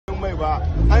mai ba.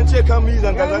 An ce kan mu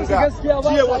zanga-zanga.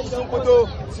 Jiya wasu sun fito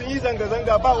sun yi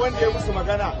zanga-zanga ba wanda ya musu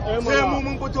magana. Sai mu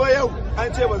mun fito yau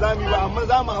an ce ba za mu yi ba amma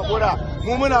za mu haƙura.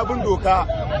 Mu muna bin doka.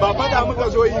 Ba faɗa muka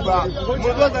zo yi ba. Mun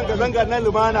zo zanga-zanga na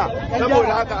lumana.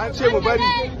 Saboda haka an ce mu bari.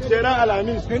 Sai ran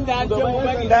Alhamis.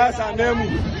 Da ya same mu.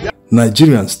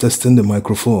 Nigerians testing the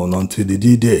microphone until the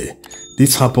D-Day.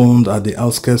 This happened at the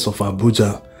outskirts of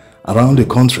Abuja. Around the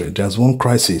country, there's one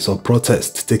crisis or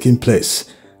protest taking place.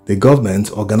 The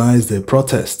government organized a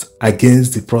protest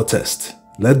against the protest.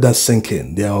 Let that sink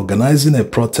in. They are organizing a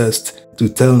protest to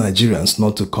tell Nigerians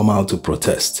not to come out to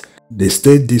protest. They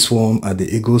staged this one at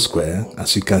the Eagle Square.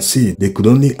 As you can see, they could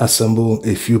only assemble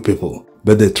a few people,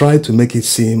 but they tried to make it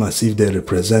seem as if they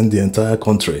represent the entire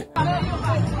country.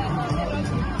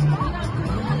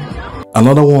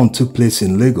 Another one took place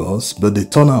in Lagos, but the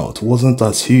turnout wasn't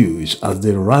as huge as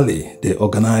the rally they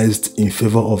organized in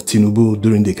favor of Tinubu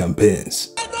during the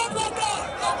campaigns.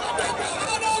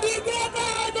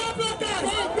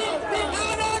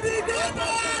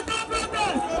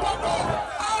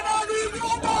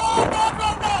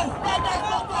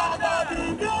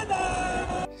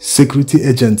 Security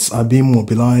agents are being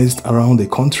mobilized around the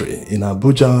country. In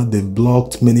Abuja, they've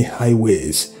blocked many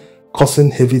highways, causing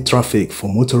heavy traffic for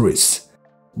motorists.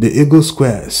 The Eagle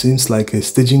Square seems like a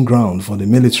staging ground for the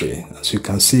military. As you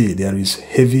can see, there is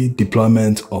heavy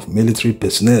deployment of military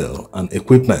personnel and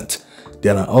equipment.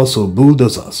 There are also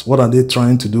bulldozers. What are they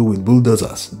trying to do with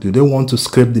bulldozers? Do they want to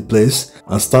scrape the place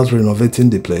and start renovating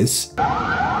the place? The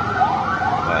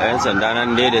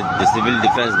civil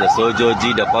defense, the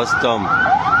sojoji, the custom,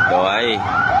 the waye,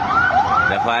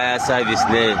 the fire service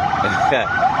ne.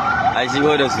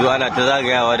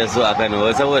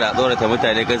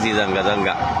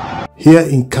 Here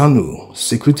in Kano,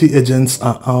 security agents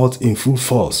are out in full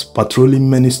force patrolling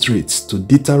many streets to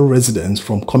deter residents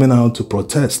from coming out to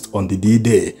protest on the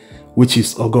D-Day, which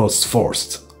is August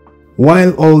 1st.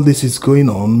 While all this is going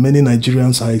on, many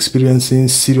Nigerians are experiencing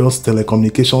serious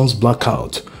telecommunications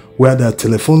blackout, where their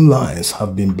telephone lines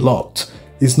have been blocked.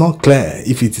 It's not clear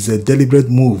if it is a deliberate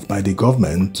move by the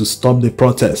government to stop the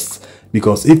protests,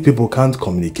 because if people can't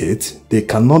communicate, they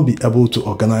cannot be able to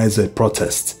organize a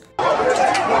protest.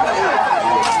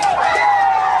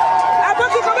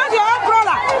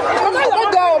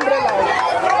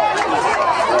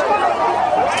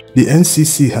 The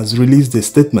NCC has released a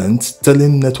statement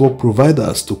telling network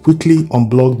providers to quickly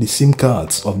unblock the SIM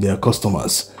cards of their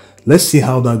customers. Let's see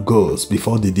how that goes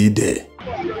before the D-Day.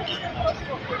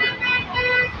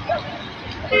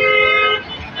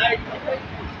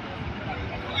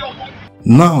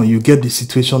 Now you get the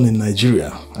situation in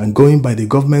Nigeria, and going by the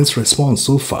government's response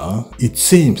so far, it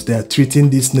seems they are treating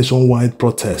this nationwide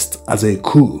protest as a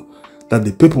coup, that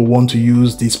the people want to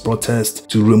use this protest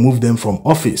to remove them from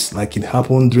office like it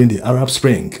happened during the Arab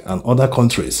Spring and other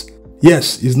countries.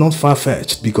 Yes, it's not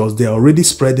far-fetched because they are already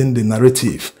spreading the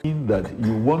narrative that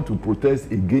you want to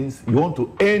protest against, you want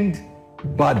to end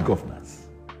bad governance.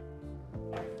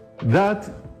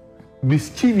 That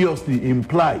mischievously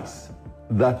implies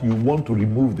that you want to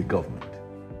remove the government,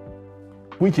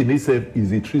 which in itself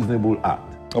is a treasonable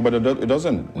act. Oh, but it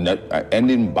doesn't.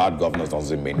 Ending bad governance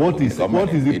doesn't mean. What is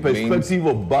the perspective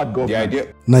of bad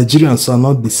governance? Nigerians are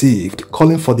not deceived.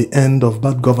 Calling for the end of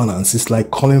bad governance is like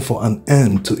calling for an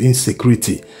end to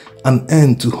insecurity, an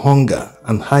end to hunger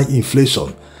and high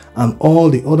inflation, and all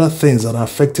the other things that are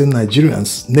affecting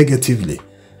Nigerians negatively.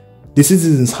 The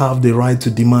citizens have the right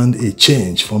to demand a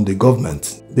change from the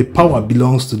government. The power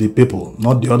belongs to the people,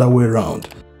 not the other way around.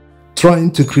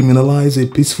 Trying to criminalize a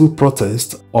peaceful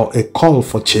protest or a call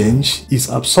for change is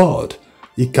absurd.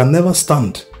 It can never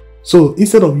stand. So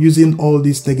instead of using all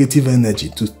this negative energy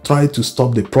to try to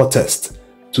stop the protest,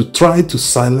 to try to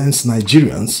silence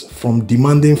Nigerians from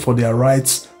demanding for their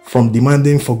rights, from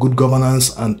demanding for good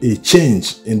governance and a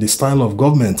change in the style of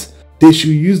government, they should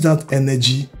use that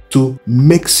energy to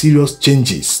make serious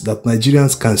changes that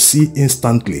Nigerians can see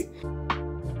instantly.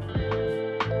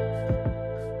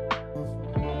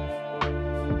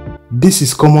 This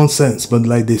is common sense, but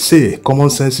like they say, common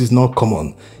sense is not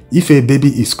common. If a baby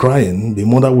is crying, the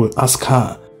mother will ask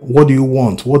her, "What do you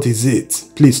want? What is it?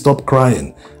 Please stop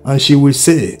crying." And she will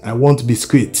say, "I want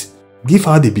biscuit." Give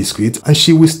her the biscuit and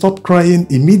she will stop crying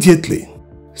immediately.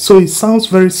 So it sounds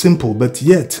very simple, but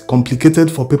yet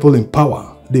complicated for people in power.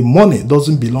 The money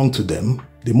doesn't belong to them.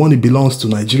 The money belongs to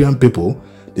Nigerian people.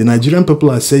 The Nigerian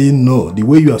people are saying, "No, the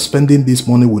way you are spending this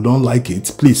money, we don't like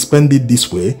it. Please spend it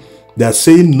this way." They are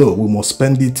saying, "No, we must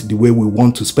spend it the way we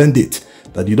want to spend it."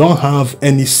 That you don't have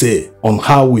any say on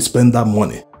how we spend that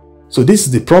money. So this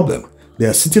is the problem. They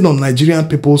are sitting on Nigerian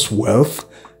people's wealth,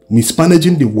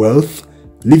 mismanaging the wealth,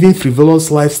 living frivolous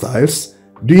lifestyles,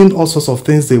 doing all sorts of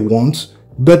things they want.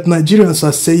 But Nigerians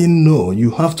are saying, no,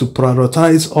 you have to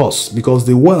prioritize us because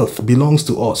the wealth belongs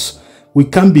to us. We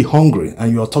can't be hungry,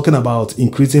 and you are talking about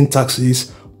increasing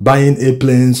taxes, buying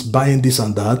airplanes, buying this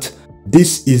and that.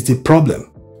 This is the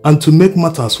problem. And to make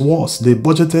matters worse, they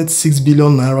budgeted 6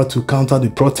 billion naira to counter the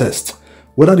protest.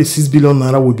 Whether the 6 billion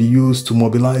naira will be used to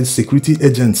mobilize security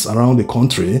agents around the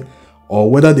country, or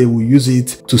whether they will use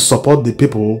it to support the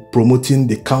people promoting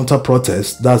the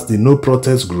counter-protest, that's the no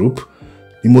protest group,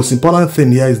 the most important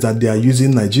thing here is that they are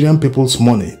using Nigerian people's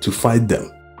money to fight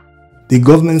them. The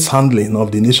government's handling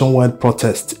of the nationwide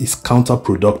protest is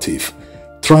counterproductive.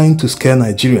 Trying to scare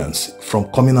Nigerians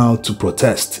from coming out to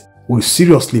protest will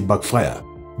seriously backfire.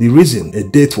 The reason a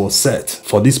date was set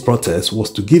for this protest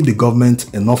was to give the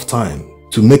government enough time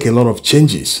to make a lot of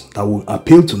changes that will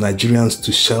appeal to Nigerians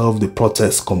to shelve the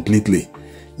protest completely.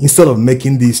 Instead of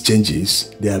making these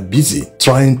changes, they are busy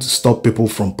trying to stop people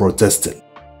from protesting.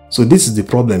 So this is the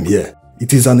problem here.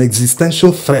 It is an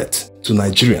existential threat to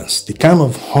Nigerians. The kind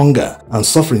of hunger and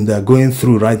suffering they are going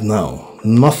through right now,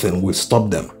 nothing will stop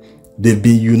them. They've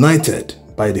been united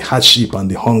by the hardship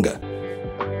and the hunger.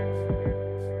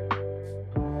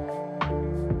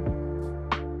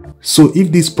 So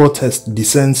if this protest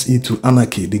descends into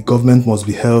anarchy, the government must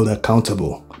be held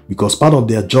accountable because part of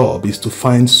their job is to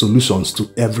find solutions to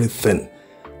everything.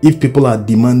 If people are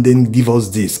demanding, give us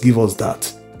this, give us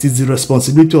that, it is the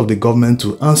responsibility of the government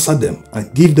to answer them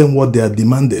and give them what they are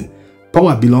demanding.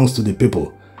 Power belongs to the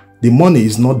people. The money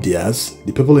is not theirs.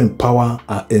 The people in power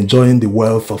are enjoying the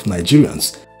wealth of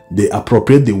Nigerians. They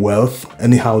appropriate the wealth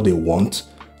anyhow they want.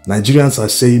 Nigerians are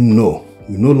saying, no,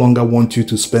 we no longer want you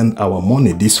to spend our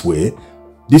money this way.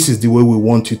 This is the way we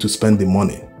want you to spend the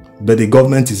money. But the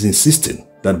government is insisting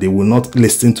that they will not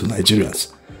listen to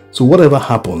Nigerians. So whatever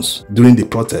happens during the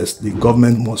protest, the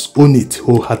government must own it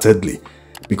wholeheartedly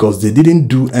because they didn't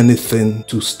do anything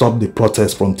to stop the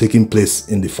protest from taking place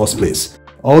in the first place.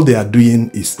 All they are doing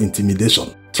is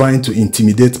intimidation, trying to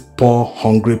intimidate poor,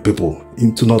 hungry people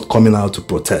into not coming out to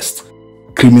protest.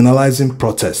 Criminalizing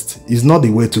protest is not the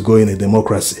way to go in a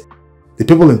democracy. The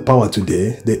people in power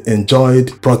today, they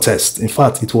enjoyed protest. In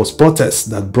fact, it was protest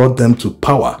that brought them to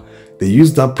power. They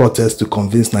used that protest to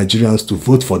convince Nigerians to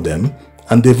vote for them,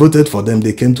 and they voted for them,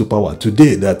 they came to power.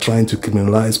 Today, they are trying to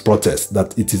criminalize protest,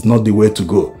 that it is not the way to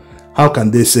go. How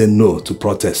can they say no to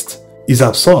protest? It's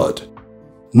absurd.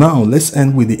 Now, let's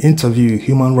end with the interview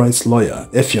human rights lawyer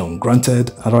Defiant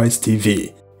granted Arise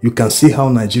TV. You can see how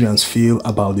Nigerians feel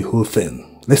about the whole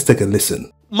thing. Let's take a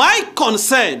listen. My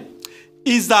concern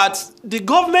is that the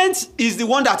government is the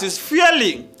one that is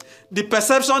fueling the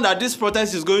perception that this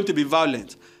protest is going to be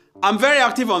violent. I'm very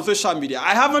active on social media.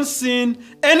 I haven't seen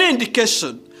any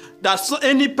indication that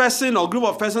any person or group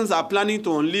of persons are planning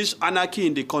to unleash anarchy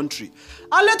in the country.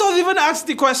 And let us even ask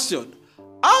the question,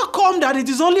 how come that it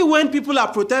is only when people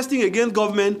are protesting against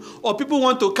government or people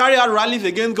want to carry out rallies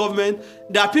against government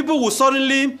that people will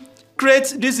suddenly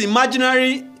create this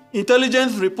imaginary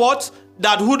intelligence report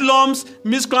that hoodlums,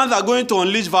 miscreants are going to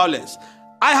unleash violence?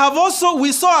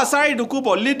 We saw Asari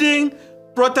Dokubo leading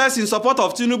protests in support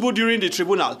of Tinubu during the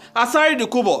tribunal. Asari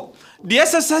Dokubo, the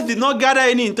SSS did not gather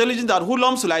any intelligence that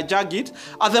hoodlums will hijack it.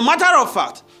 As a matter of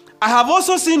fact, I have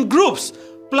also seen groups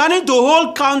planning to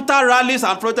hold counter rallies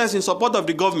and protests in support of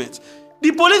the government.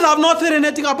 The police have not said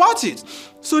anything about it.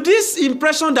 So this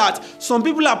impression that some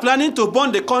people are planning to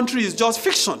burn the country is just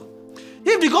fiction.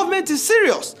 If the government is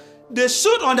serious, they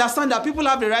should understand that people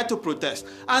have the right to protest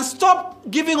and stop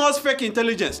giving us fake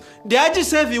intelligence. The IG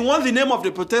says he wants the name of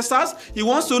the protesters, he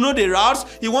wants to know the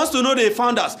routes, he wants to know the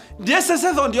founders. The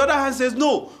SSS on the other hand says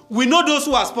no, we know those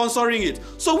who are sponsoring it.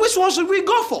 So which one should we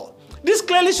go for? This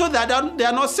clearly shows that they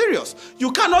are not serious.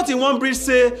 You cannot in one breath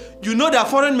say you know the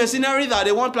foreign mercenaries that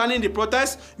they want planning the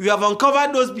protest, you have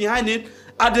uncovered those behind it.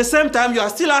 At the same time, you are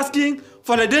still asking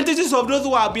for the identities of those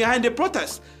who are behind the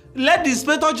protest. Let the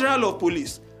Inspector General of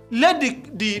Police, let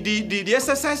the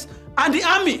SSS and the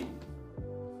army.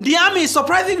 The army,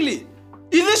 surprisingly,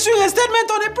 is issuing a statement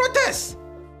on a protest.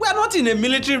 We are not in a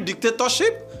military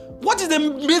dictatorship. What is the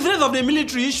business of the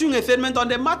military issuing a statement on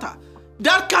the matter?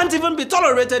 That can't even be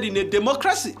tolerated in a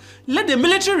democracy. Let the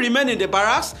military remain in the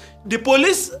barracks. The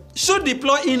police should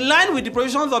deploy, in line with the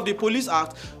provisions of the Police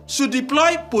Act, should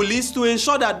deploy police to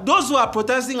ensure that those who are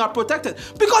protesting are protected.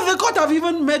 Because the court have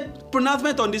even made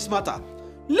pronouncement on this matter.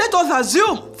 Let us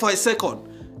assume for a second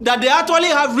that they actually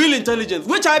have real intelligence,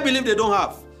 which I believe they don't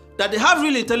have. That they have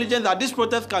real intelligence that this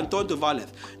protest can turn to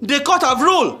violence. The court have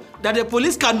ruled that the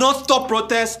police cannot stop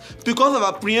protests because of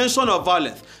apprehension of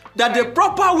violence. That the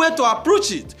proper way to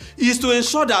approach it is to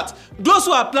ensure that those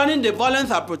who are planning the violence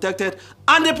are protected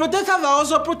And the protesters are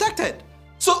also protected.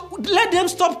 So let them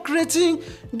stop creating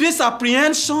this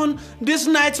apprehension, this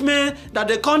nightmare that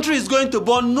the country is going to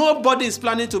burn. Nobody is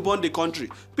planning to burn the country.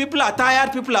 People are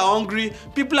tired, people are hungry,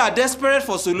 people are desperate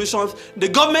for solutions. The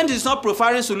government is not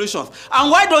providing solutions.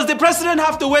 And why does the president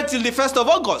have to wait till the 1st of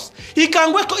August? He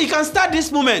can start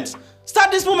this moment. Start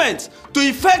this moment to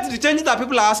effect the changes that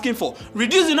people are asking for.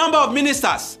 Reduce the number of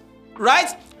ministers, right?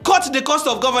 Cut the cost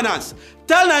of governance.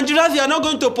 Tell Nigerians you are not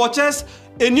going to purchase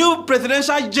a new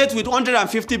presidential jet with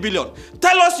 150 billion.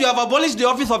 Tell us you have abolished the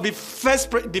office of the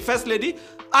first lady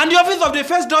and the office of the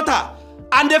first daughter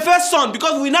and the first son,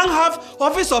 because we now have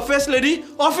office of first lady,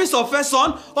 office of first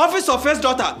son, office of first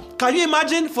daughter. Can you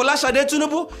imagine Folashade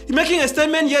Tinubu making a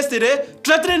statement yesterday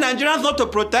threatening Nigerians not to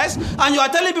protest, and you are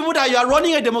telling people that you are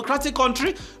running a democratic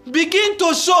country? Begin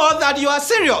to show us that you are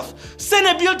serious. Send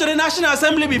a bill to the National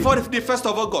Assembly before the 1st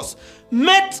of August.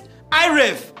 Met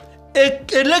IREF a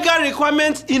legal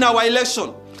requirement in our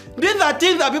election. These are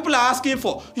things that people are asking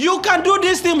for. You can do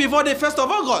this thing before the 1st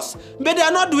of August, but they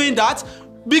are not doing that.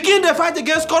 Begin the fight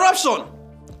against corruption.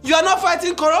 You are not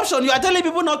fighting corruption. You are telling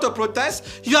people not to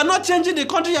protest. You are not changing the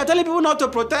country. You are telling people not to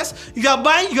protest. You are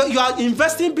buying, you are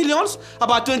investing billions,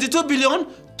 about 22 billion,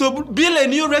 to build a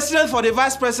new residence for the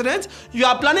vice president. You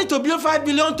are planning to build 5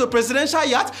 billion to presidential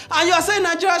yacht, and you are saying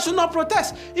Nigeria should not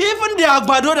protest. Even the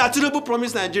agbado that Tinubu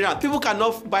promised Nigerians, people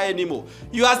cannot buy anymore.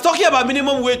 You are talking about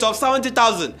minimum wage of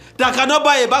 70,000 that cannot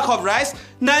buy a bag of rice.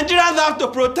 Nigerians have to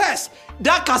protest.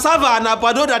 That cassava and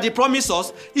agbado that he promised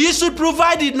us, he should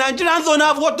provide it. Nigerians don't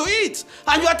have what to eat.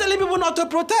 And you are telling people not to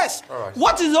protest. Right.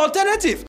 What is the alternative?